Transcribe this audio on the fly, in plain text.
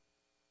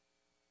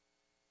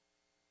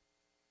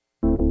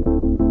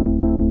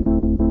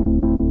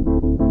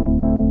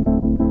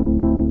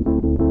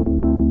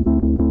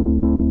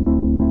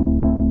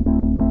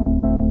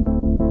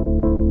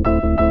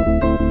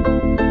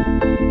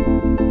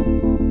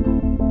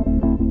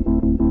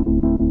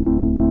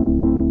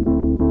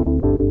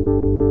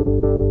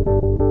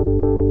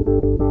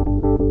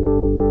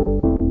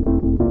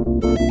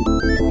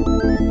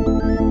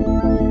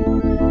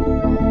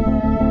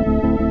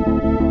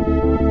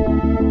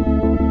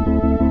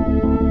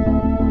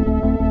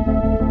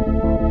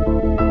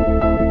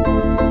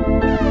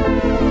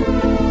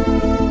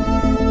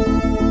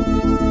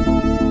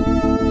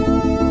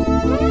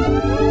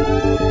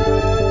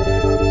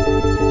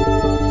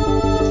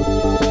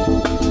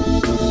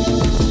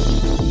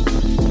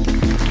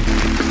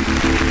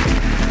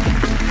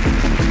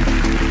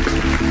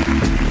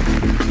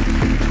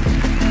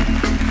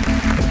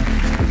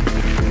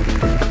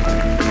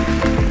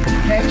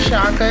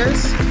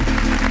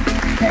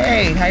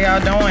Hey, how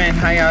y'all doing?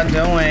 How y'all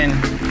doing?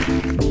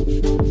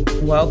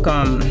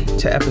 Welcome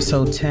to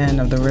episode 10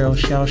 of The Real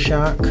Shell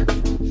Shock.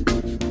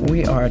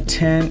 We are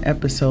 10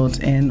 episodes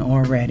in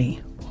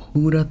already.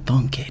 Who'da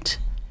thunk it?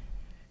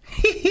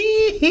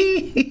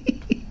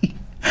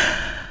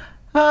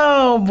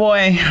 Oh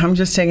boy, I'm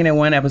just taking it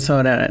one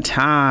episode at a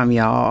time,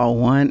 y'all.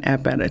 One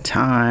ep at a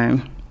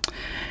time.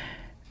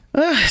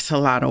 It's a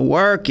lot of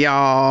work,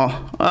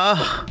 y'all.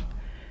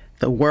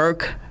 The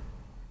work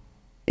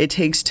it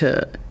takes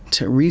to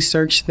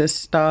research this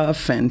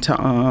stuff and to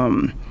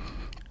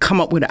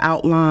come up with an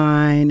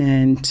outline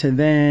and to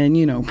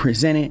then,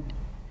 present it.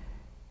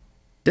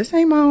 This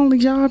ain't my only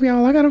job,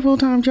 y'all. I got a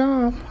full-time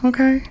job,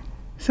 okay?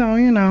 So,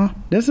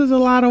 this is a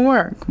lot of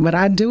work, but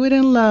I do it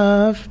in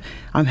love.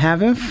 I'm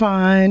having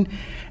fun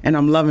and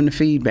I'm loving the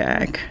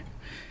feedback.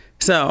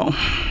 So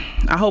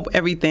I hope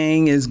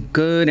everything is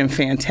good and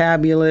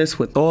fantabulous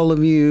with all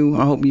of you.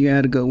 I hope you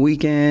had a good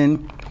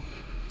weekend.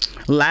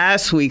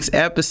 Last week's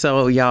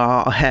episode,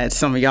 y'all, had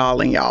some of y'all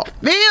in y'all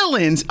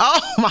feelings.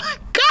 Oh my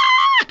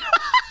God.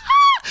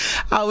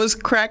 I was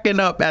cracking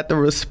up at the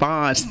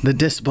response, the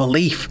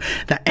disbelief,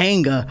 the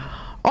anger.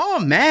 All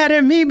mad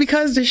at me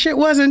because the shit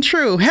wasn't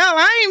true. Hell,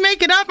 I ain't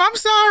make it up. I'm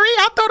sorry.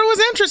 I thought it was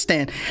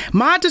interesting.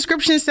 My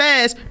description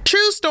says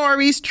true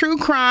stories, true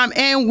crime,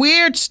 and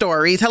weird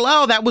stories.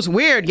 Hello, that was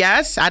weird.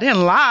 Yes, I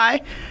didn't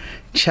lie.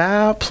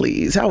 Child,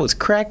 please. I was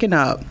cracking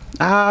up.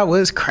 I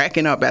was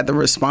cracking up at the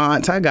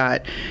response. I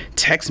got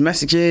text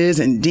messages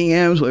and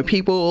DMs with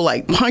people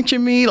like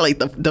punching me, like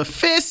the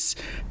fists.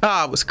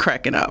 I was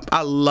cracking up.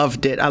 I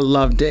loved it. I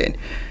loved it.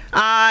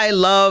 I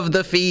love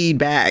the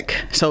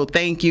feedback. So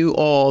thank you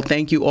all.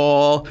 Thank you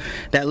all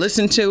that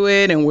listened to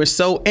it and were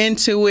so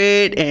into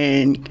it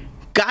and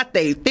got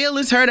their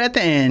feelings hurt at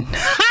the end.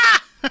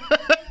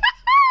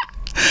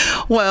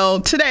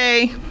 Well,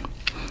 today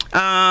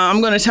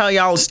I'm going to tell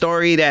y'all a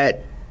story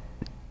that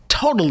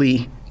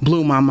totally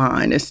blew my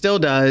mind. It still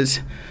does.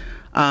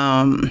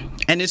 And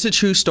it's a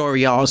true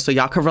story, y'all. So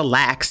y'all can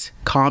relax,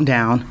 calm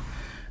down.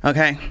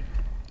 Okay.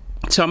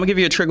 So I'm going to give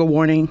you a trigger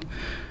warning.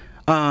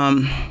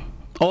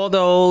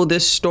 Although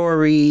this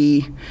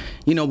story,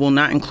 will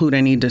not include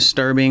any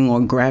disturbing or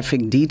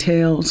graphic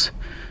details,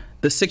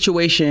 the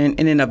situation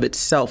in and of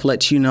itself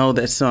lets you know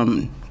that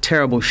some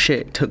terrible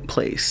shit took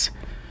place.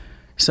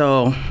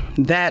 So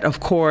that,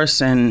 of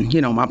course, and,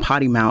 my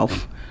potty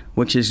mouth,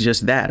 which is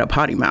just that, a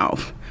potty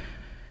mouth,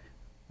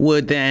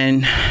 would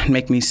then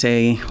make me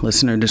say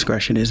listener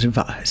discretion is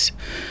advised.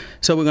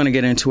 So we're going to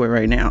get into it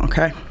right now,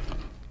 okay?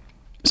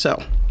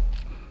 So,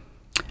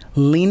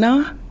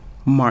 Lena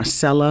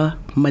Marcella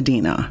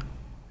Medina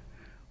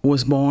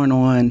was born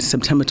on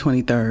September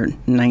 23rd,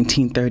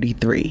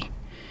 1933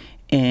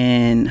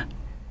 in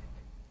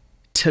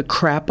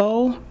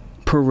Ticrapo,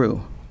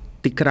 Peru.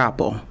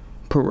 Ticrapo,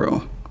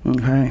 Peru.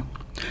 Okay.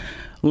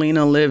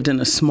 Lena lived in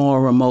a small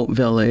remote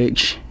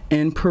village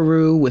in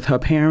Peru with her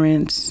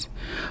parents,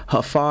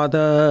 her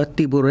father,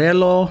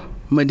 Tiburello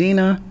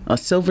Medina, a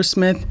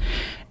silversmith,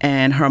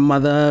 and her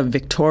mother,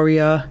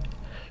 Victoria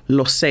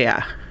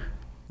Losea.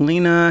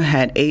 Lena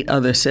had 8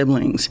 other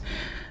siblings.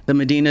 The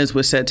Medinas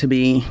were said to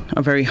be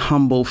a very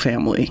humble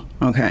family,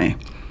 okay?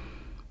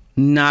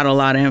 Not a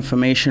lot of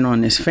information on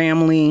this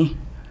family.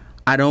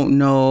 I don't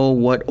know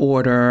what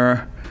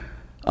order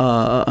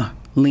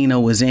Lena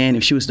was in.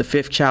 If she was the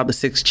 5th child, the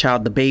 6th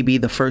child, the baby,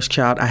 the first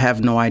child, I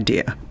have no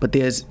idea. But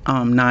there's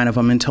 9 of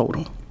them in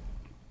total.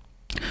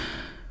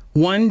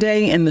 One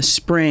day in the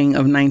spring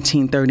of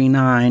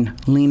 1939,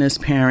 Lena's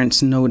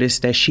parents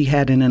noticed that she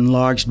had an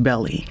enlarged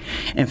belly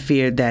and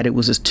feared that it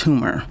was a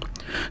tumor.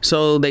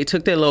 So they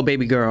took their little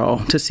baby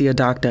girl to see a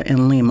doctor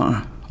in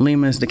Lima.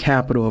 Lima is the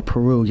capital of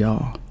Peru,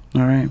 y'all.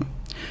 All right.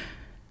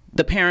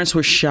 The parents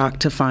were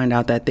shocked to find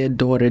out that their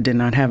daughter did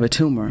not have a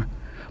tumor,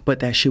 but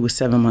that she was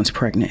 7 months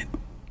pregnant.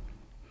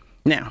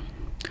 Now,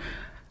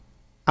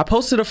 I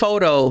posted a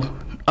photo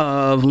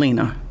of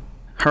Lena.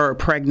 Her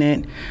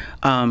pregnant,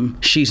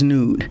 she's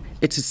nude.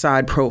 It's a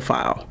side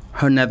profile.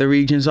 Her nether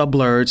regions are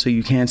blurred, so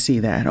you can't see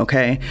that,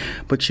 okay?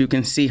 But you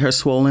can see her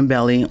swollen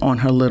belly on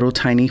her little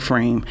tiny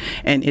frame.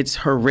 And it's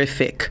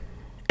horrific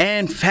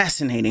and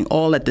fascinating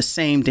all at the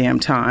same damn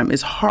time.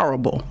 It's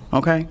horrible,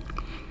 okay?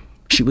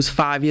 She was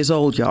 5 years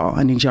old, y'all.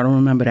 I need y'all to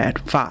remember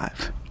that,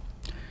 5.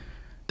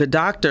 The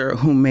doctor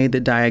who made the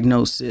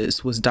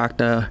diagnosis was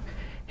Dr.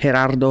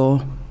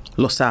 Gerardo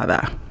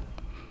Losada.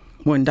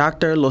 When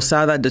Dr.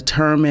 Losada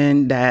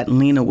determined that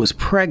Lena was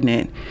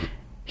pregnant,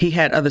 he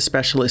had other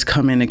specialists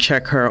come in and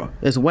check her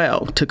as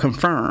well to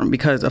confirm,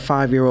 because a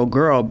 5-year-old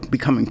girl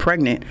becoming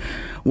pregnant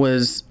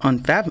was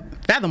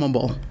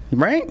unfathomable,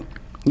 right?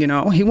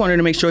 He wanted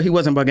to make sure he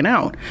wasn't bugging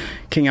out.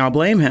 Can y'all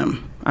blame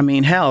him? I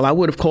mean, hell, I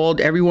would have called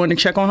everyone to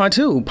check on her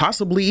too,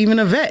 possibly even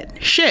a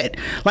vet. Shit.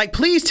 Like,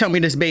 please tell me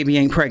this baby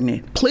ain't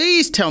pregnant.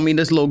 Please tell me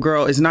this little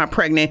girl is not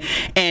pregnant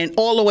and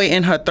all the way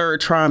in her 3rd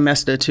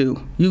trimester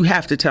too. You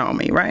have to tell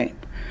me, right?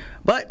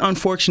 But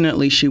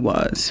unfortunately, she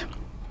was.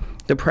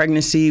 The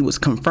pregnancy was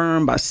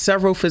confirmed by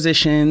several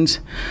physicians.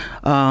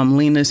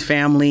 Lena's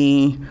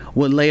family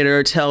would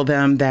later tell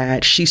them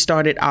that she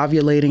started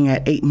ovulating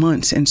at 8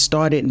 months and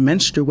started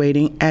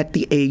menstruating at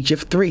the age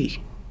of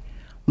 3.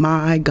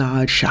 My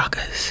God,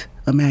 shockers.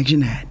 Imagine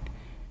that.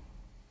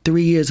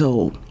 3 years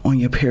old on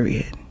your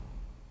period.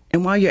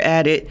 And while you're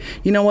at it,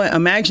 you know what?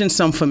 Imagine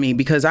some for me,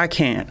 because I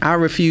can't. I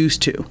refuse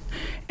to.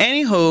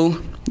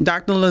 Anywho,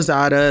 Dr.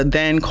 Lozada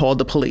then called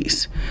the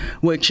police,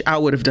 which I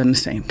would have done the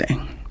same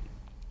thing.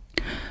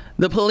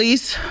 The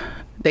police,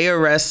 they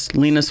arrest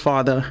Lena's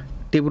father,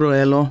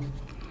 Dibruelo,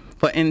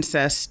 for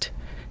incest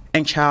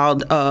and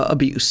child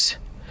abuse.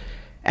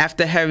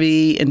 After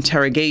heavy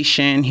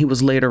interrogation, he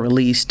was later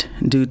released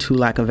due to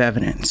lack of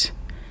evidence.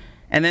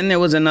 And then there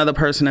was another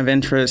person of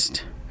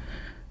interest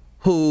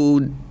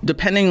who,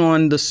 depending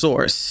on the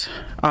source,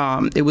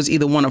 it was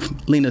either one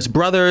of Lena's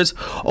brothers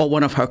or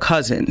one of her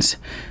cousins.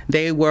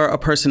 They were a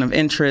person of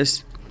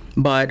interest,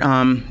 but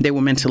they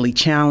were mentally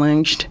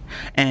challenged,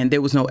 and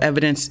there was no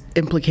evidence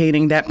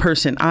implicating that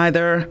person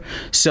either,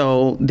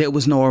 so there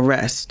was no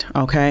arrest,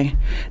 okay?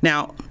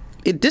 Now,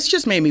 this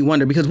just made me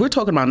wonder, because we're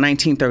talking about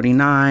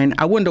 1939.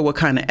 I wonder what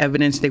kind of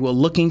evidence they were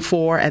looking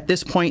for at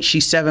this point.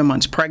 She's 7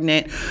 months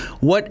pregnant.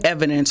 What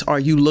evidence are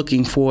you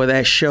looking for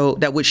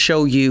that would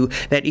show you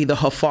that either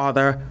her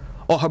father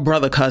or her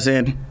brother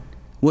cousin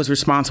was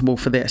responsible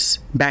for this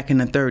back in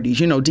the 30s?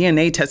 You know,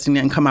 DNA testing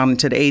didn't come out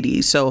into the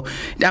 80s. So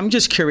I'm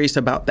just curious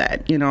about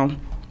that, you know.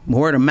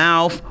 Word of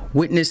mouth,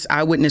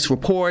 eyewitness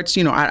reports,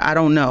 you know, I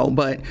don't know.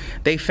 But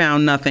they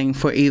found nothing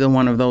for either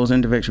one of those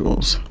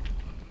individuals.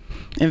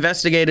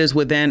 Investigators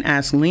would then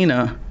ask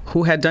Lena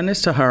who had done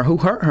this to her, who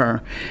hurt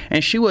her,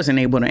 and she wasn't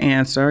able to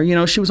answer. You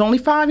know, she was only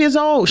 5 years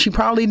old. She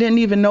probably didn't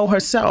even know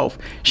herself.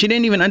 She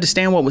didn't even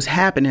understand what was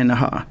happening to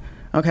her.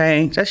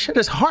 Okay, that shit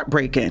is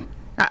heartbreaking.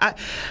 I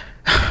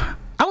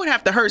would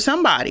have to hurt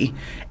somebody,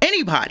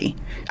 anybody.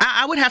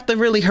 I would have to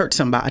really hurt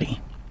somebody.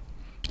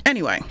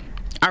 Anyway,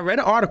 I read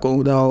an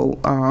article, though,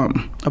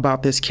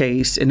 about this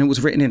case, and it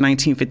was written in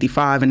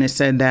 1955, and it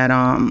said that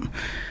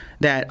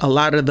a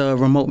lot of the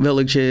remote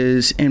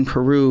villages in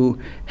Peru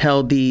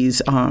held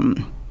these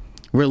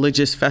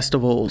religious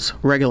festivals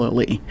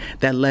regularly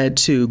that led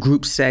to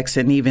group sex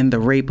and even the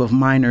rape of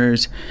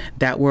minors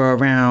that were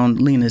around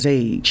Lena's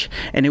age.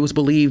 And it was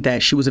believed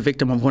that she was a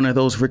victim of one of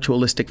those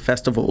ritualistic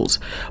festivals.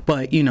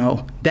 But, you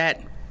know,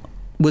 that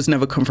was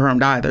never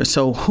confirmed either.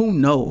 So who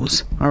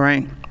knows? All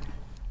right.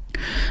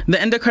 The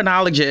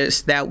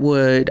endocrinologist that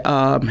would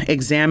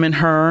examine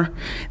her,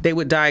 they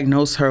would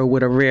diagnose her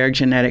with a rare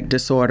genetic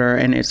disorder,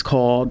 and it's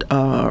called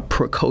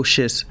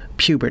precocious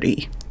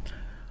puberty.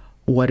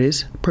 What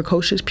is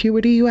precocious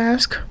puberty, you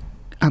ask?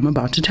 I'm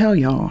about to tell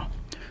y'all.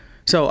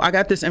 So I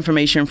got this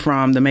information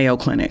from the Mayo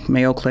Clinic,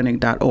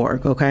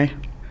 mayoclinic.org, okay?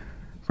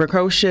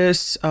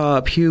 Precocious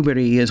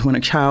puberty is when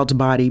a child's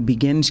body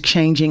begins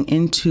changing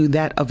into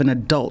that of an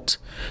adult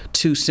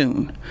too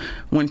soon.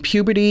 When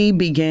puberty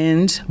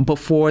begins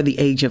before the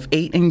age of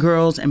 8 in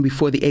girls and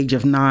before the age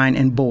of 9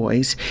 in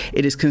boys,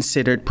 it is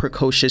considered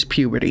precocious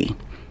puberty.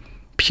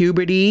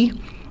 Puberty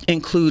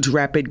includes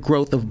rapid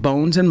growth of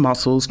bones and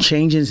muscles,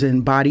 changes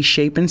in body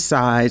shape and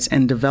size,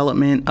 and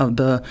development of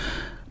the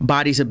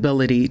body's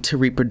ability to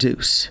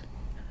reproduce.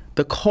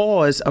 The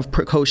cause of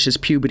precocious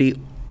puberty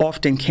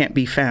often can't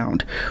be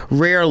found.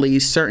 Rarely,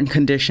 certain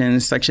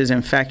conditions such as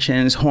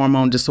infections,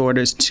 hormone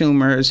disorders,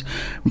 tumors,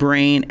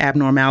 brain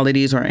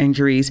abnormalities, or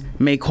injuries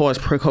may cause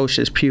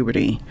precocious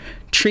puberty.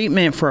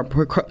 Treatment for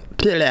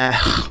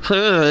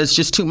it's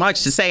just too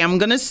much to say. I'm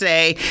going to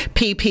say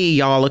PP,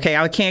 y'all, okay?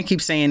 I can't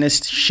keep saying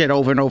this shit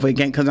over and over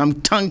again because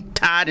I'm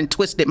tongue-tied and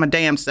twisted my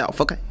damn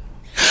self, okay?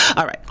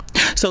 All right.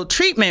 So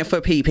treatment for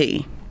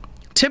PP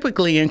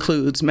typically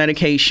includes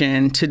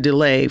medication to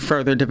delay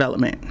further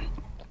development.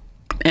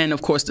 And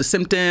of course, the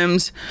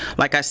symptoms,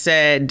 like I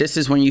said, this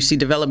is when you see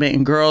development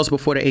in girls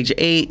before the age of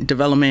 8,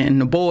 development in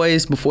the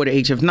boys before the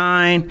age of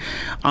 9.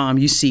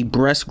 You see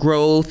breast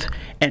growth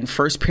and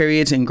first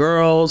periods in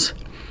girls.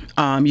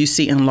 You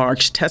see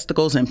enlarged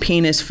testicles and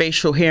penis,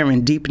 facial hair,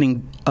 and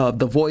deepening of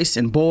the voice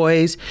in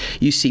boys.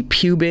 You see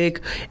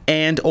pubic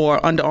and or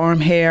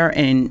underarm hair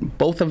in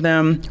both of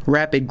them,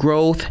 rapid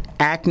growth,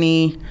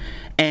 acne,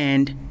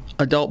 and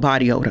adult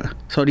body odor.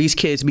 So these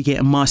kids be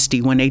getting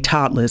musty when they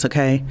toddlers,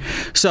 okay?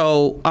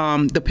 So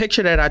the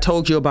picture that I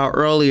told you about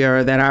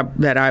earlier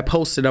that I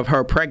posted of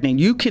her pregnant,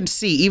 you can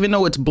see, even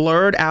though it's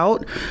blurred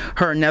out,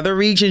 her nether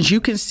regions, you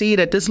can see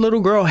that this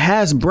little girl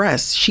has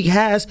breasts. She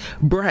has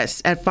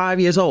breasts at 5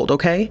 years old,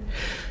 okay?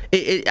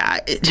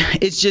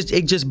 It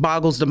just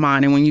boggles the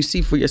mind. And when you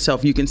see for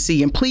yourself, you can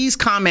see. And please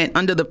comment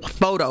under the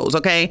photos,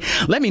 okay?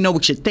 Let me know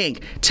what you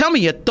think. Tell me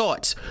your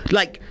thoughts.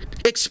 Like,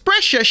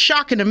 express your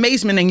shock and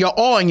amazement and your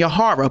awe and your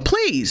horror,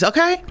 please,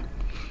 okay?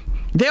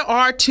 There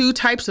are two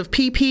types of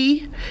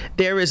PP.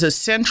 There is a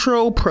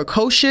central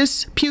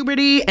precocious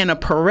puberty and a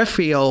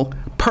peripheral,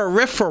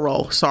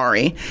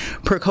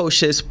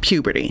 precocious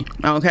puberty,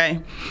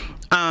 okay?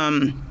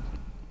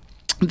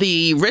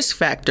 The risk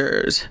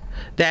factors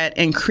that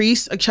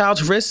increase a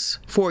child's risk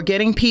for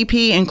getting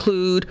PP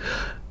include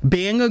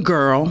being a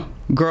girl,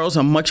 girls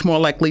are much more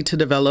likely to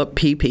develop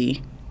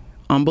PP.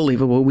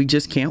 Unbelievable. We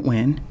just can't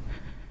win.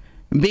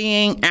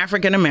 Being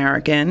African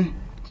American,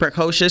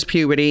 precocious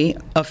puberty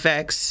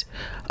affects,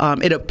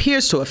 it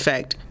appears to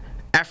affect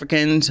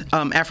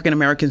African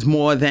Americans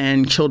more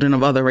than children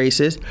of other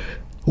races.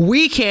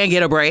 We can't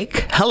get a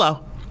break.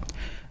 Hello.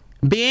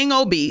 Being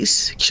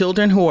obese,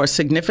 children who are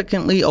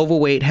significantly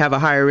overweight have a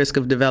higher risk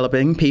of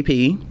developing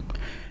PP.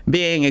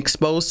 Being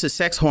exposed to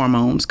sex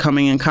hormones,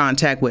 coming in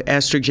contact with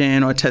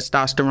estrogen or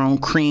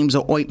testosterone creams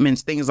or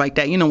ointments, things like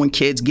that. You know, when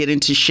kids get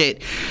into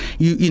shit,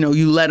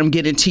 you let them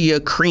get into your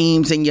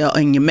creams and your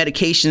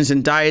medications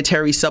and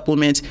dietary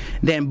supplements,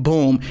 then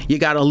boom, you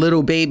got a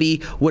little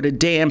baby with a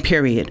damn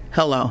period.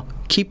 Hello.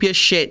 Keep your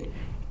shit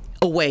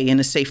away in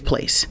a safe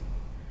place.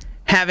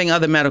 Having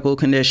other medical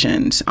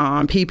conditions.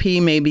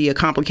 PP may be a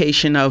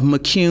complication of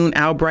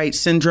McCune-Albright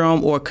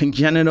syndrome or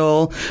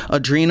congenital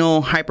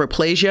adrenal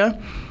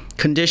hyperplasia,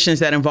 conditions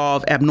that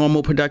involve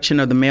abnormal production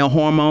of the male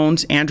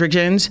hormones,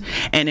 androgens,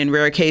 and in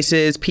rare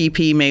cases,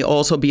 PP may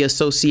also be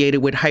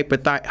associated with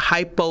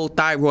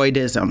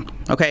hypothyroidism,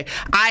 okay?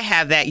 I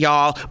have that,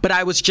 y'all, but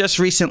I was just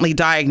recently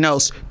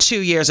diagnosed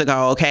 2 years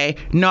ago, okay?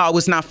 No, I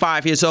was not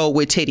 5 years old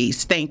with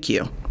titties. Thank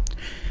you.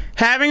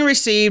 Having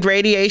received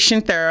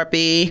radiation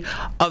therapy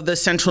of the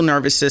central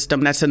nervous system,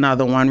 that's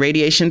another one.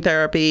 Radiation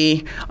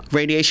therapy,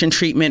 radiation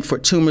treatment for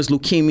tumors,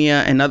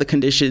 leukemia, and other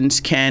conditions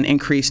can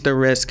increase the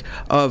risk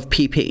of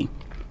PP.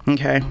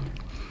 Okay?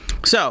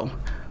 So,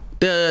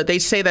 they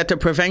say that the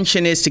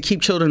prevention is to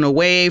keep children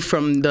away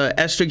from the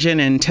estrogen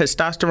and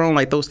testosterone,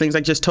 like those things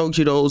I just told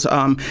you, those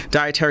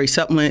dietary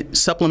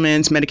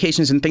supplements,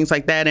 medications, and things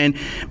like that, and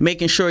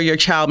making sure your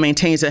child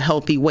maintains a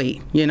healthy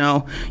weight. You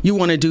know, you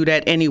want to do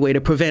that anyway to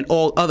prevent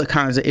all other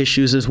kinds of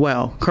issues as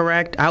well.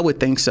 Correct? I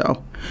would think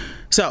so.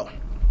 So,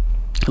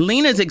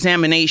 Lena's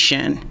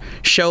examination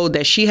showed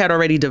that she had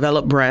already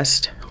developed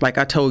breast. Like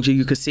I told you,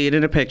 you could see it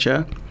in the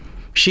picture.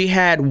 She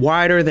had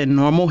wider than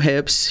normal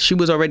hips. She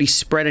was already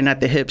spreading at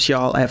the hips,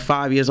 y'all, at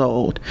 5 years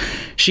old.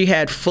 She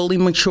had fully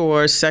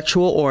mature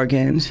sexual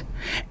organs.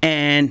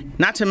 And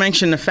not to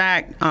mention the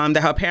fact that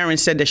her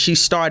parents said that she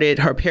started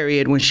her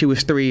period when she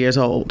was 3 years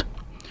old.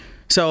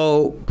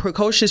 So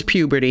precocious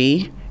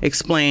puberty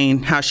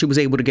explained how she was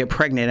able to get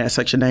pregnant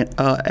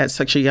at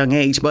such a young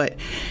age, but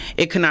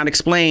it could not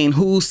explain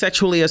who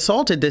sexually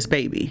assaulted this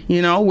baby,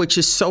 you know, which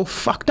is so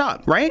fucked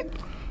up, right?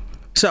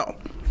 So,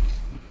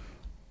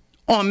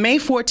 on May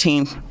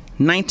 14th,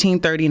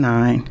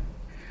 1939,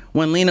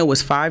 when Lena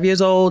was 5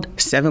 years old,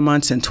 7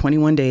 months and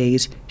 21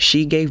 days,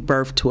 she gave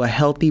birth to a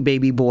healthy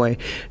baby boy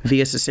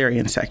via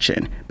cesarean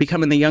section,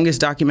 becoming the youngest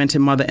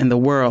documented mother in the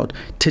world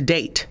to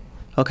date.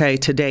 Okay,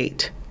 to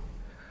date.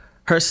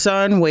 Her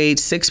son weighed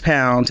 6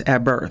 pounds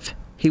at birth.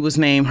 He was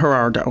named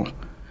Gerardo,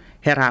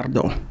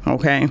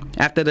 okay,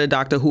 after the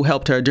doctor who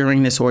helped her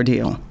during this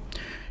ordeal.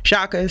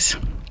 Shockers.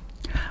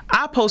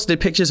 I posted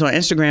pictures on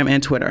Instagram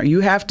and Twitter.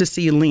 You have to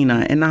see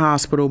Lena in the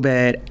hospital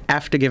bed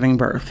after giving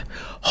birth,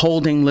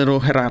 holding little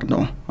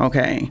Gerardo,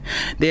 okay?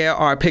 There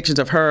are pictures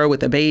of her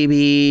with a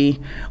baby,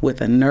 with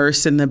a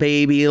nurse and the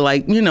baby,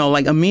 like, you know,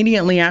 like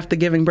immediately after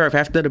giving birth,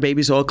 after the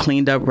baby's all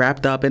cleaned up,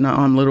 wrapped up in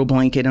a little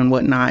blanket and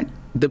whatnot.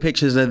 The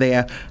pictures are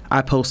there.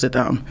 I posted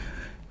them.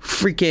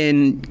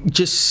 Freaking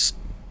just,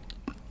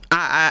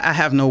 I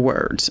have no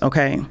words,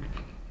 okay?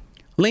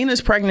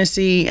 Lena's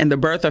pregnancy and the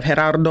birth of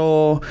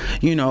Gerardo,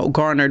 you know,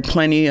 garnered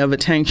plenty of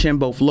attention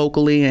both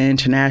locally and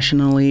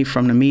internationally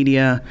from the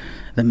media,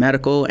 the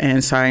medical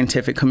and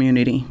scientific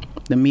community.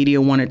 The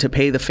media wanted to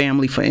pay the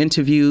family for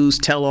interviews,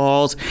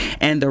 tell-alls,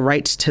 and the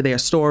rights to their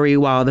story,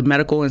 while the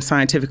medical and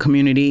scientific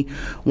community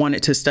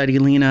wanted to study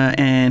Lena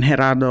and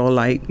Gerardo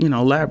like, you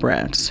know, lab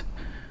rats.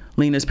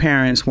 Lena's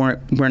parents were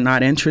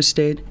not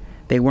interested.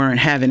 They weren't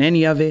having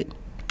any of it.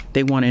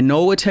 They wanted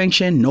no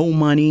attention, no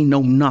money,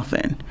 no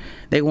nothing.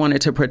 They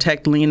wanted to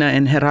protect Lena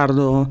and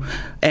Gerardo,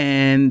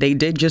 and they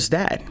did just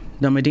that.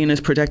 The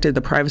Medinas protected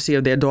the privacy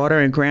of their daughter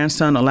and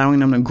grandson, allowing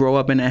them to grow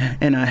up in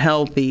a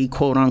healthy,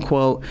 quote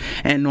unquote,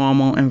 and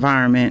normal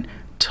environment,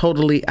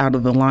 totally out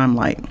of the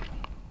limelight.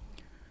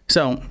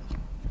 So,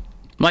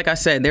 like I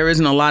said, there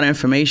isn't a lot of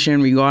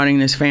information regarding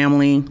this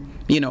family,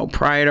 you know,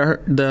 prior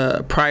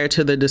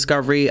to the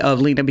discovery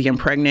of Lena being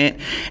pregnant,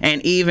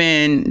 and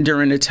even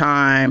during the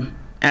time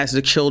as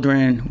the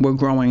children were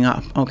growing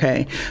up,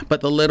 okay?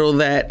 But the little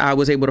that I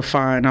was able to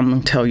find, I'm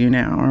gonna tell you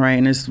now, all right?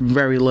 And it's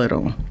very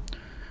little.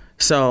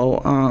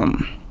 So,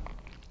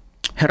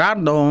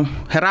 Gerardo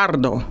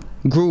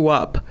grew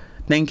up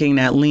thinking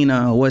that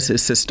Lena was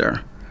his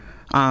sister.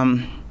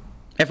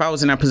 If I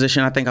was in that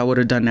position, I think I would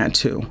have done that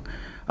too.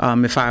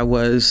 If I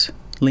was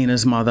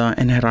Lena's mother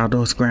and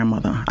Gerardo's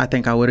grandmother, I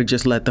think I would have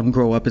just let them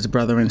grow up as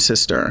brother and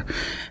sister.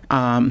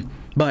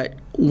 But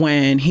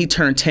when he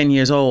turned 10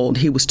 years old,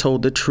 he was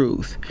told the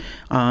truth.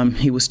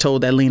 He was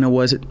told that Lena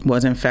was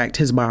in fact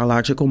his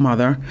biological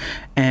mother.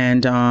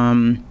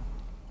 And,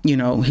 you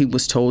know, he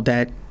was told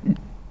that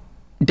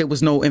there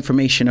was no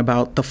information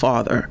about the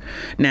father.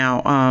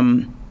 Now,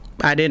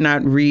 I did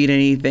not read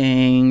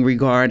anything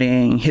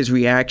regarding his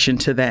reaction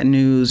to that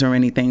news or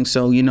anything.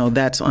 So, you know,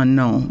 that's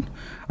unknown.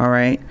 All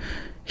right.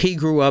 He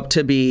grew up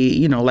to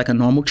be, like a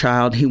normal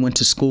child. He went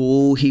to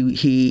school.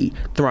 He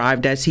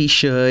thrived as he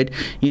should.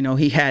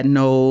 He had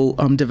no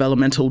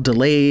developmental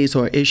delays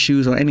or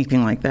issues or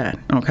anything like that.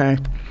 Okay.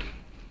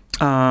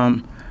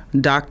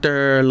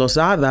 Dr.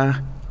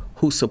 Lozada,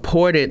 who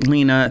supported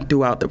Lena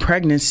throughout the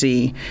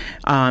pregnancy,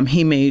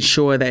 he made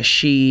sure that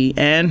she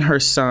and her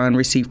son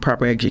received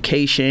proper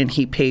education.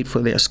 He paid for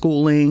their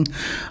schooling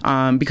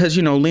because,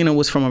 Lena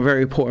was from a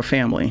very poor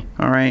family.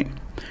 All right.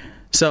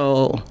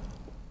 So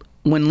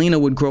when Lena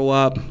would grow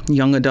up,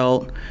 young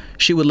adult,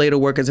 she would later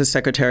work as a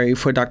secretary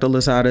for Dr.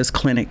 Lozada's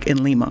clinic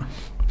in Lima.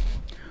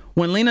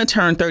 When Lena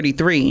turned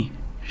 33,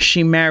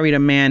 she married a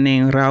man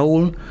named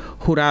Raul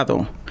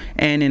Jurado.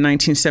 And in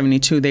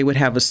 1972, they would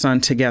have a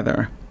son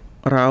together,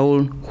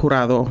 Raul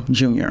Jurado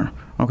Jr.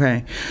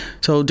 Okay.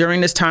 So during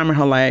this time in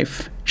her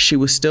life, she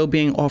was still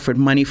being offered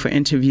money for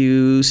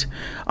interviews,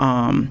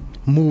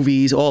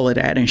 movies, all of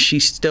that. And she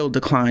still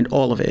declined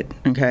all of it.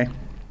 Okay.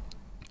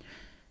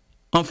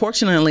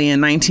 Unfortunately, in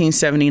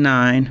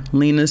 1979,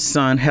 Lena's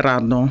son,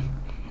 Gerardo,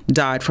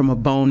 died from a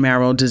bone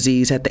marrow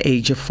disease at the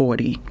age of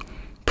 40.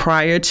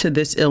 Prior to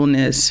this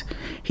illness,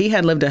 he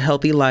had lived a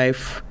healthy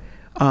life,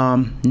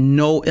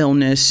 no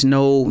illness,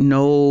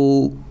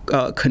 no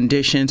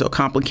conditions or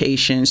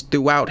complications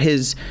throughout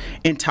his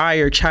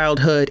entire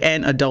childhood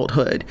and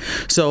adulthood.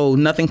 So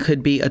nothing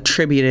could be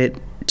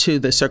attributed to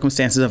the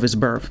circumstances of his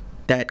birth,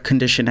 that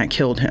condition that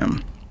killed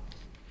him.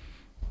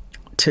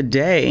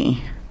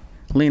 Today,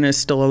 Lena is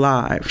still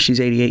alive. She's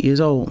 88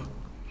 years old,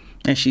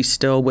 and she's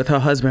still with her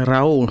husband,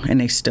 Raul, and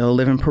they still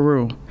live in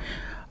Peru.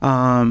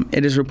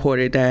 It is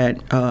reported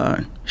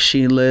that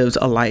she lives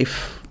a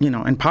life,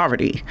 in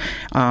poverty.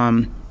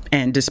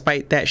 And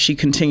despite that, she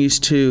continues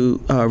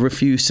to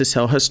refuse to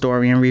tell her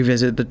story and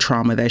revisit the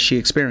trauma that she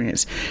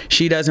experienced.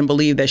 She doesn't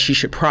believe that she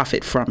should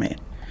profit from it.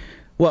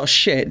 Well,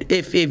 shit,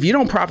 if you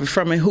don't profit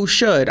from it, who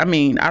should? I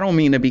mean, I don't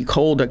mean to be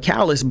cold or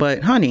callous,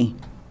 but honey.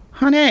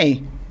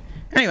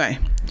 Anyway.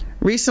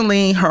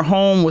 Recently, her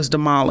home was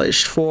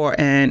demolished for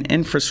an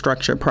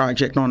infrastructure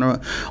project on a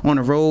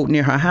road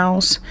near her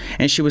house,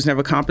 and she was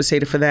never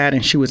compensated for that,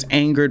 and she was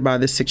angered by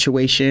this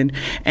situation.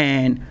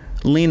 And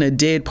Lena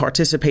did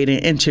participate in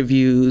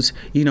interviews,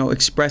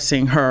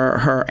 expressing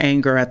her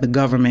anger at the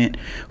government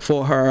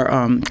for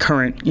her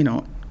current,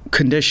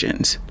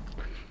 conditions.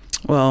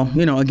 Well,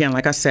 again,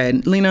 like I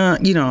said, Lena,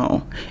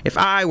 if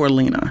I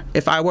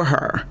were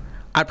her,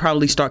 I'd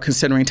probably start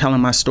considering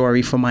telling my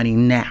story for money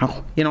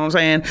now. You know what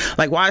I'm saying?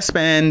 Like, why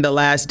spend the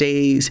last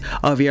days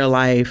of your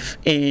life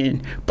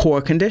in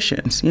poor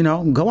conditions?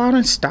 Go out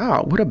in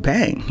style with a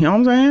bang. You know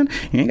what I'm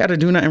saying? You ain't got to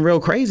do nothing real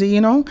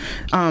crazy,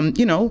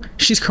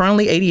 She's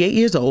currently 88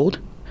 years old.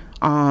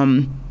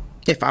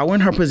 If I were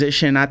in her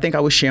position, I think I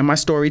would share my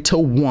story to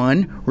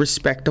one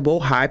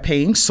respectable,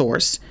 high-paying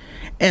source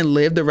and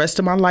live the rest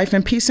of my life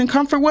in peace and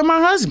comfort with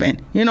my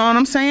husband. You know what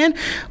I'm saying?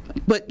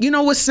 But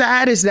what's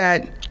sad is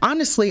that,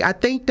 honestly, I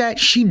think that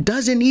she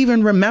doesn't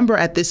even remember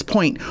at this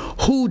point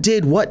who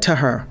did what to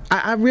her.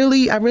 I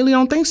really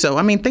don't think so.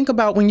 I mean, think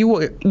about when you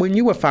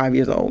were 5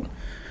 years old.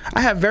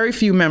 I have very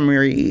few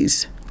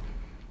memories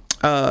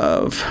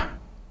of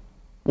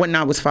when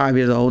I was 5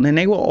 years old, and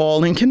they were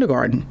all in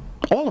kindergarten.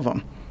 All of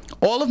them.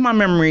 All of my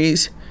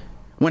memories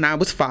when I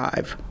was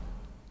 5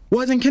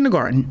 was in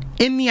kindergarten,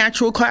 in the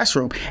actual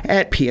classroom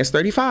at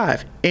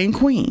PS35 in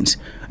Queens.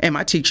 And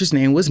my teacher's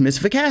name was Miss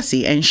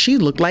Vicassi, and she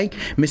looked like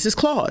Mrs.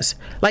 Claus.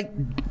 Like,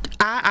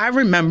 I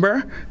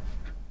remember,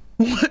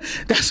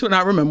 that's what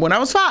I remember when I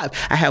was 5.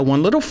 I had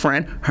one little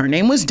friend, her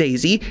name was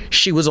Daisy.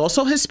 She was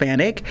also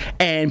Hispanic,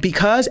 and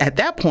because at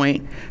that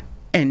point,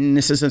 and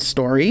this is a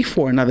story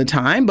for another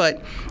time,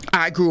 but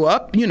I grew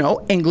up,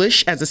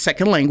 English as a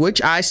second language.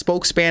 I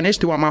spoke Spanish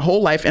throughout my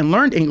whole life and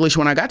learned English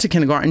when I got to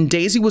kindergarten.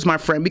 Daisy was my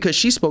friend because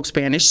she spoke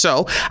Spanish,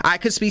 so I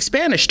could speak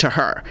Spanish to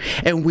her.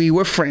 And we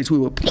were friends. We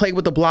would play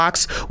with the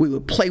blocks. We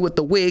would play with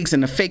the wigs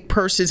and the fake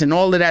purses and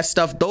all of that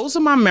stuff. Those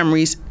are my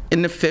memories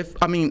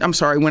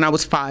when I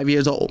was 5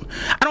 years old.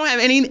 I don't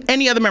have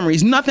any other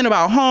memories. Nothing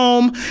about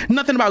home,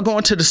 nothing about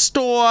going to the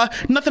store,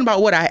 nothing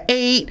about what I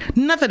ate,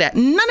 none of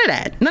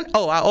that.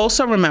 Oh, I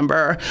also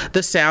remember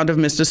the sound of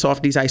Mr.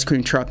 Softy's ice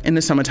cream truck in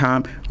the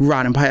summertime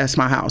riding past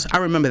my house. I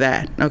remember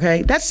that.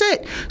 Okay, that's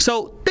it.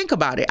 So think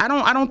about it. I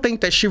don't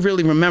think that she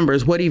really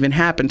remembers what even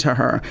happened to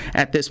her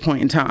at this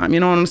point in time. You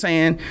know what I'm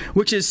saying?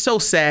 Which is so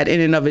sad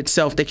in and of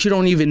itself that you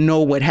don't even know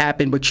what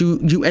happened, but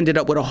you ended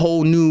up with a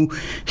whole new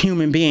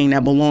human being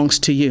that belongs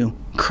to you.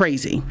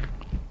 Crazy.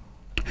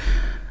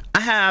 I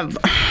have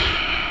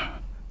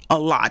a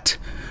lot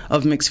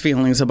of mixed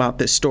feelings about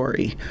this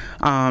story.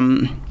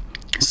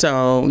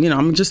 So, I'm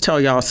gonna just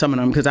tell y'all some of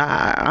them because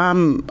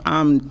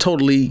I'm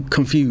totally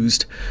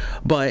confused.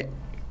 But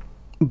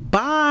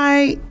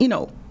by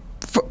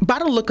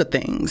the look of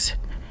things,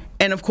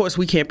 and of course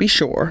we can't be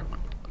sure,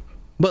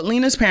 but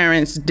Lena's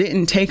parents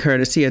didn't take her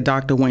to see a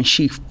doctor when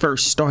she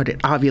first started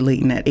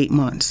ovulating at 8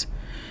 months.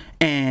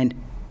 And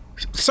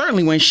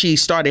certainly when she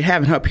started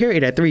having her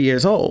period at 3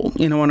 years old,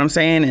 you know what I'm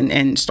saying?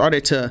 And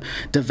started to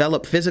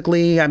develop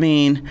physically. I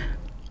mean,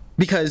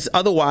 because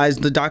otherwise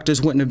the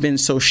doctors wouldn't have been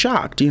so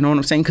shocked. You know what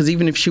I'm saying? Because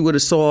even if she would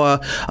have saw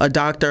a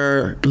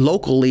doctor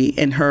locally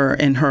in her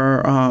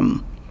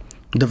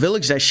the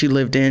village that she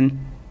lived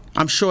in,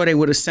 I'm sure they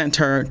would have sent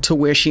her to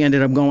where she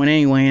ended up going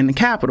anyway, in the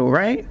capital,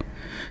 right?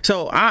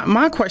 So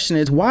my question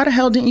is, why the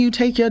hell didn't you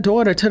take your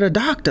daughter to the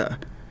doctor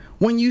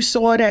when you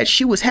saw that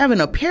she was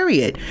having a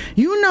period?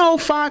 You know,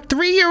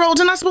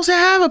 3-year-olds are not supposed to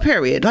have a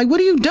period. Like,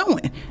 what are you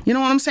doing? You know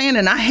what I'm saying?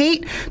 And I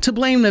hate to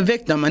blame the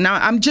victim. And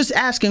I'm just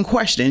asking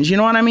questions. You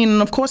know what I mean?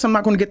 And of course, I'm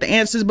not going to get the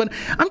answers, but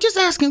I'm just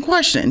asking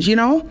questions, you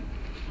know?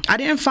 I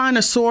didn't find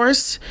a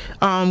source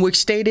which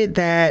stated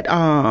that,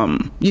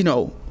 you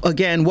know,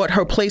 again, what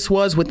her place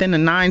was within the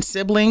 9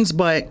 siblings,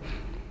 but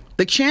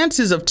the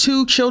chances of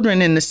 2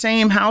 children in the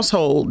same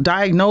household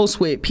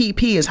diagnosed with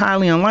PP is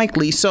highly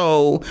unlikely.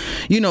 So,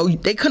 you know,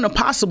 they couldn't have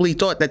possibly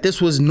thought that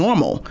this was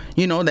normal,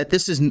 you know, that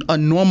this is a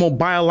normal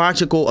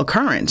biological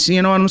occurrence.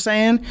 You know what I'm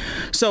saying?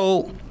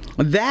 So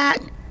that,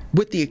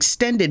 with the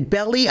extended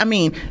belly, I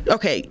mean,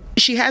 okay,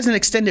 she has an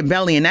extended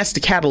belly, and that's the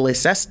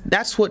catalyst.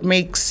 That's what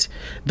makes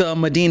the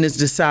Medinas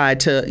decide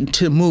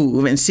to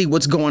move and see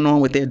what's going on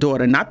with their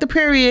daughter. Not the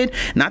period,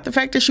 not the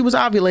fact that she was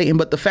ovulating,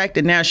 but the fact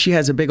that now she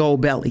has a big old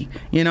belly,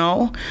 you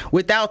know?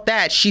 Without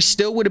that, she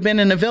still would have been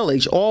in the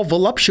village, all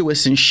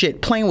voluptuous and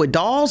shit, playing with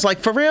dolls, like,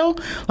 for real?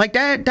 Like,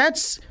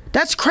 that's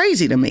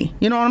crazy to me.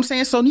 You know what I'm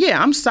saying? So,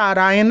 yeah, I'm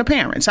side-eyeing the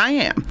parents. I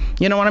am.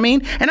 You know what I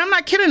mean? And I'm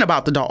not kidding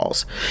about the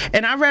dolls.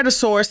 And I read a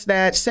source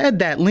that said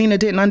that Lena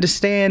didn't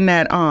understand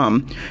that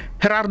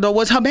Gerardo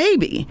was her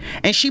baby.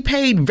 And she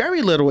paid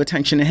very little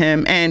attention to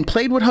him and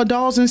played with her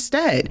dolls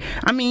instead.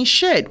 I mean,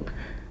 shit.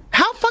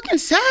 How fucking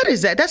sad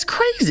is that? That's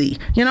crazy,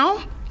 you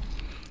know?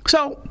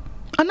 So,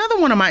 another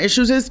one of my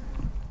issues is,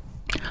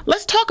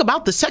 let's talk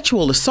about the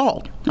sexual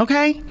assault,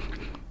 okay?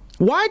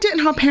 Why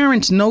didn't her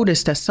parents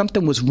notice that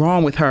something was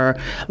wrong with her,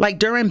 like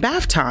during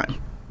bath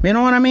time? You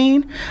know what I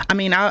mean? I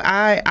mean,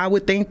 I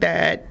would think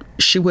that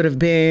she would have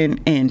been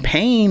in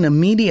pain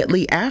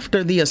immediately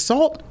after the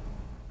assault,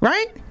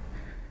 right?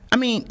 I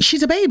mean,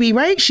 she's a baby,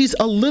 right? She's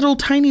a little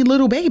tiny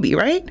little baby,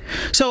 right?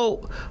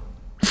 So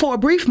for a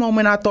brief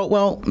moment, I thought,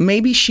 well,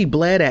 maybe she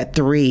bled at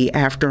 3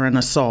 after an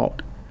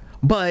assault.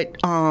 But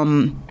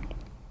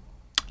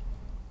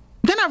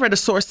then I read a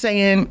source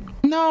saying,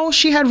 no,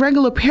 she had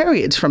regular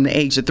periods from the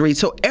age of 3.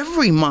 So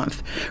every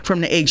month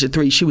from the age of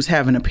 3, she was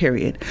having a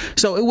period.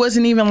 So it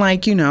wasn't even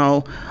like, you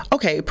know,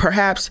 okay,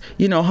 perhaps,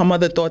 you know, her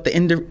mother thought the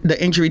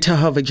injury to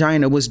her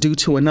vagina was due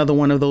to another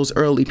one of those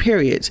early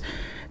periods.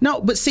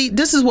 No, but see,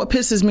 this is what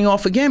pisses me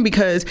off again,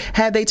 because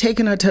had they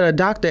taken her to the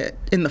doctor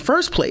in the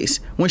first place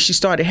when she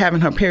started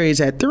having her periods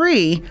at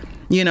 3,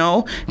 you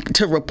know,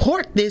 to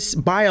report this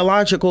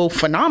biological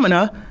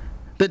phenomena,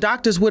 the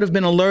doctors would have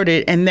been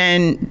alerted, and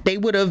then they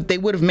would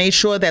have made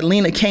sure that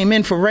Lena came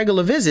in for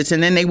regular visits,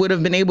 and then they would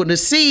have been able to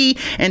see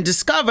and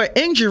discover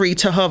injury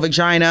to her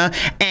vagina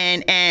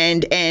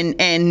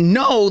and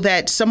know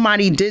that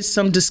somebody did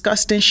some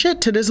disgusting shit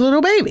to this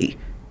little baby,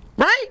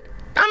 right?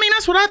 I mean,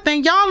 that's what I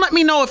think. Y'all let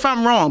me know if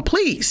I'm wrong,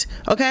 please,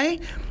 okay?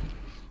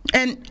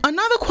 And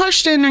another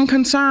question and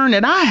concern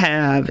that I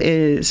have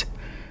is,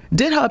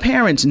 did her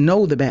parents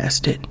know the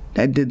bastard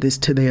that did this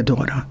to their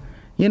daughter?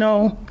 You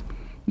know?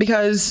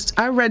 Because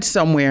I read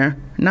somewhere,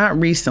 not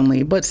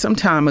recently, but some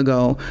time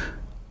ago,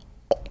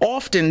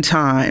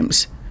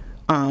 oftentimes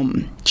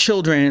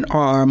children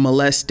are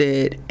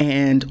molested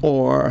and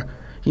or,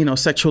 you know,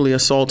 sexually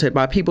assaulted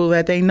by people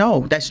that they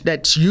know.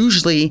 That's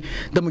usually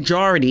the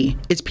majority.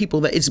 It's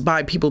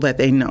by people that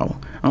they know.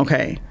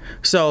 Okay.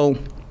 So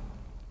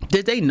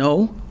did they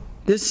know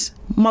this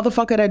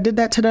motherfucker that did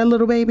that to that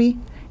little baby?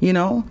 You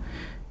know?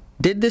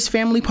 Did this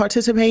family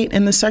participate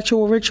in the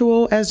sexual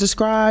ritual as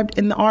described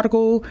in the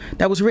article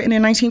that was written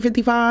in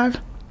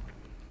 1955?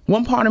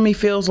 One part of me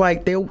feels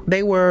like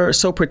they were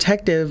so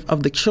protective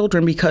of the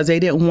children because they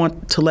didn't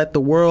want to let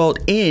the world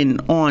in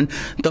on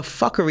the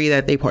fuckery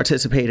that they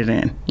participated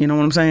in. You know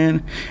what I'm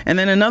saying? And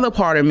then another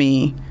part of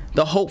me,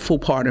 the hopeful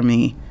part of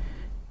me,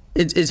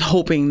 is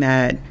hoping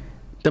that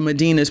the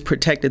Medinas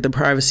protected the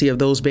privacy of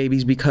those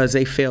babies because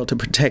they failed to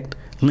protect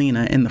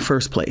Lena in the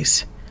first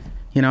place.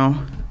 You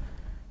know?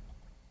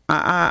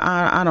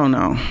 I don't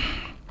know.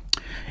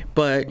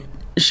 But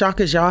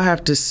shockers, y'all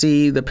have to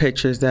see the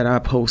pictures that I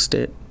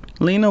posted.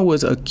 Lena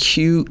was a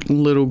cute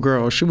little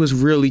girl. She was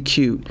really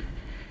cute.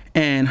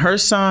 And her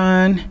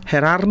son,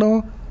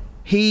 Gerardo,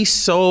 he's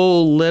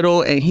so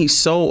little and he's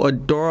so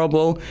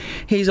adorable.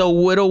 He's a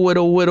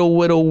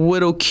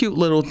little cute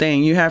little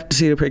thing. You have to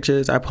see the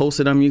pictures. I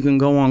posted them. You can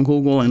go on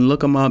Google and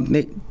look them up.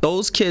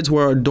 Those kids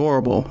were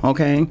adorable,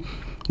 okay?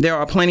 There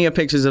are plenty of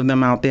pictures of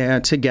them out there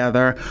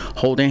together,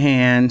 holding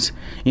hands.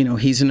 You know,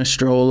 he's in a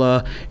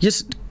stroller.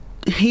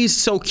 He's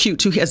so cute,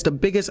 too. He has the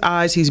biggest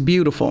eyes. He's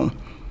beautiful.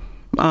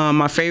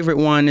 My favorite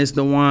one is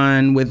the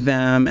one with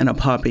them and a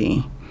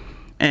puppy.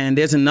 And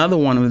there's another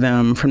one of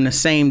them from the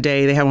same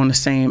day. They have on the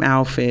same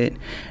outfit.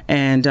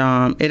 And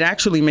it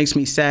actually makes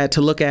me sad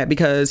to look at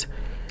because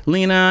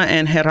Lena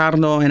and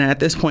Gerardo, and at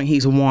this point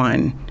he's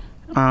 1,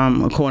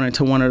 according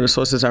to one of the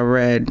sources I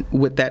read,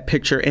 with that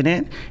picture in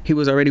it. He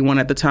was already 1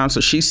 at the time, so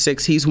she's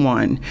 6, he's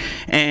 1.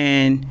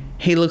 And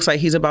he looks like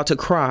he's about to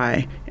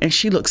cry. And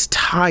she looks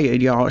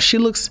tired, y'all. She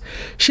looks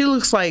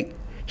like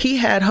he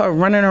had her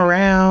running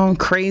around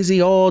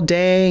crazy all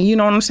day. You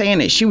know what I'm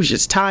saying? And she was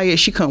just tired.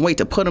 She couldn't wait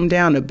to put him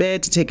down to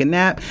bed to take a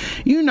nap.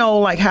 You know,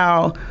 like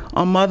how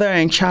a mother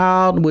and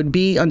child would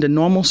be under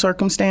normal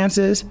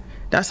circumstances.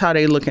 That's how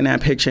they look in that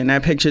picture. And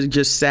that picture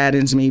just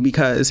saddens me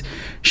because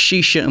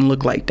she shouldn't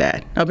look like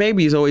that. A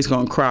baby is always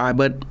going to cry,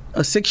 but a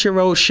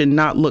 6-year-old should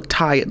not look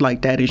tired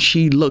like that. And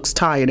she looks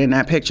tired in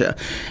that picture.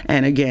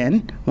 And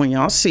again, when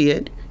y'all see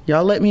it,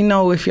 y'all let me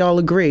know if y'all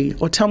agree,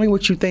 or tell me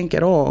what you think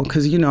at all.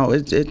 Because, you know,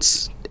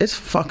 it's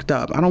fucked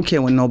up. I don't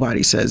care what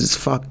nobody says. It's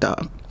fucked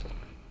up.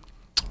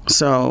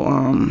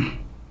 So,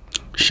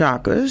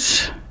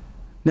 shockers.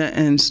 That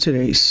ends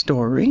today's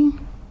story.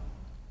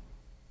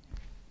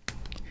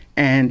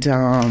 And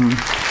I'm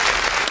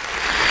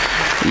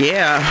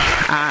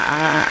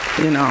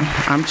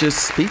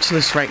just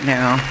speechless right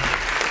now.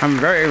 I'm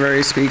very,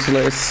 very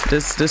speechless.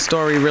 This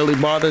story really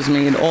bothers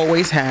me. It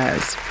always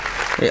has.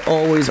 It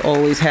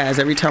always has.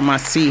 Every time I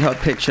see her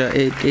picture,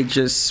 it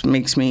just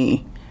makes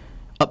me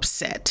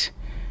upset.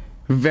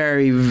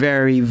 Very,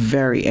 very,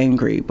 very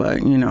angry.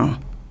 But, you know,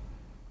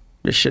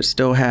 this shit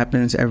still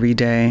happens every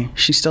day.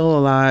 She's still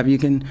alive. You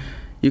can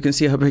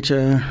see her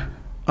picture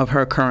of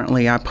her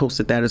currently. I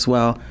posted that as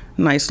well.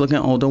 Nice looking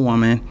older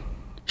woman.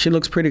 She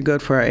looks pretty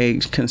good for her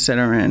age,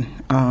 considering.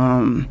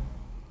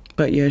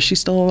 But yeah, she's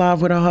still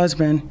alive with her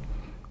husband.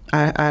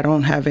 I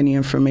don't have any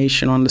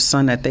information on the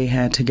son that they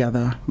had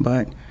together,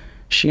 but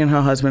she and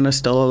her husband are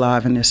still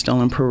alive, and they're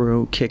still in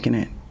Peru kicking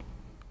it.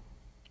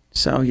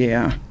 So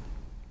yeah.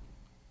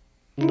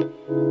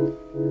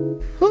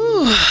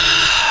 Whew.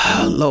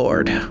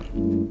 Lord.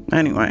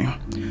 Anyway,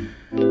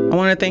 I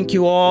want to thank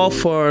you all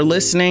for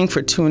listening,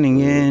 for tuning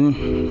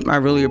in. I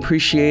really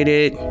appreciate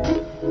it.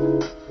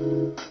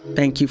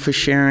 Thank you for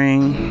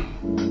sharing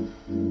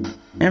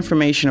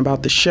information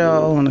about the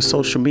show on the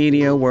social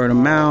media, word of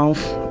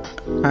mouth.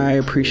 I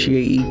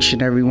appreciate each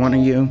and every one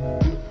of you.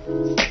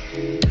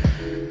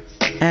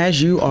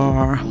 As you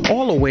are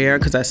all aware,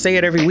 because I say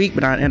it every week,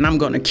 and I'm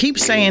going to keep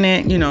saying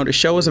it, you know, the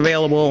show is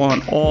available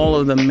on all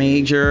of the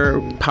major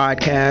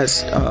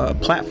podcast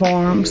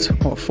platforms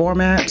or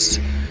formats.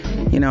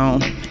 You know,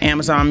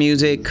 Amazon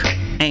Music,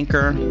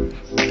 Anchor,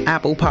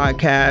 Apple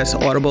Podcasts,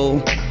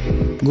 Audible,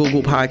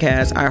 Google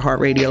Podcasts,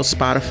 iHeartRadio,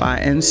 Spotify,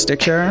 and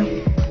Stitcher.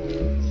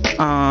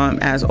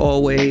 As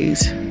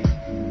always,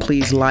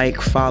 please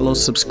like, follow,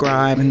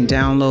 subscribe, and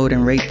download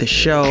and rate the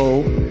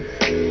show.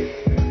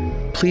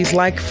 Please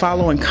like,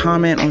 follow, and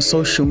comment on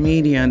social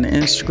media. On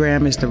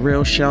Instagram is The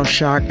Real Shell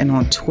Shock, and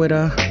on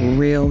Twitter,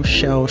 Real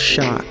Shell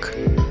Shock.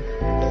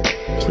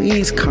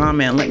 Please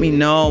comment. Let me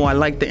know. I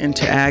like the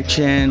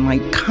interaction.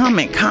 Like,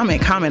 comment.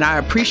 I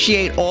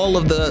appreciate all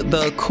of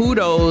the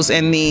kudos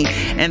and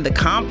the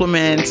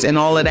compliments and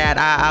all of that.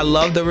 I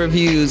love the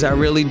reviews. I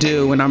really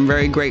do, and I'm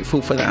very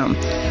grateful for them.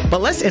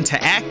 But let's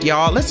interact,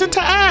 y'all. Let's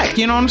interact.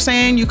 You know what I'm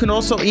saying? You can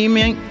also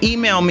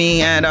email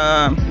me at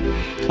on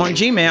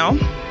Gmail,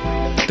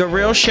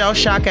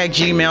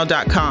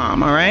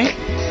 therealshellshock@gmail.com. All right.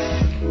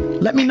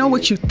 Let me know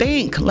what you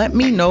think.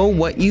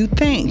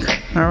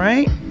 All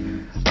right.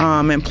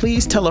 And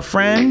please tell a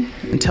friend,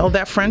 and tell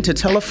that friend to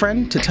tell a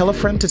friend to tell a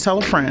friend to tell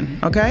a friend.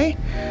 Okay.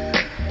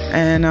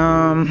 And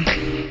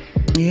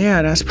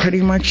yeah, that's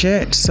pretty much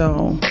it.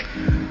 So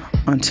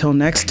until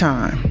next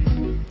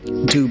time,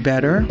 do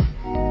better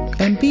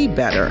and be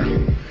better.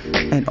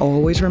 And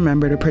always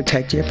remember to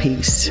protect your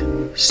peace.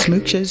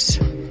 Smooches.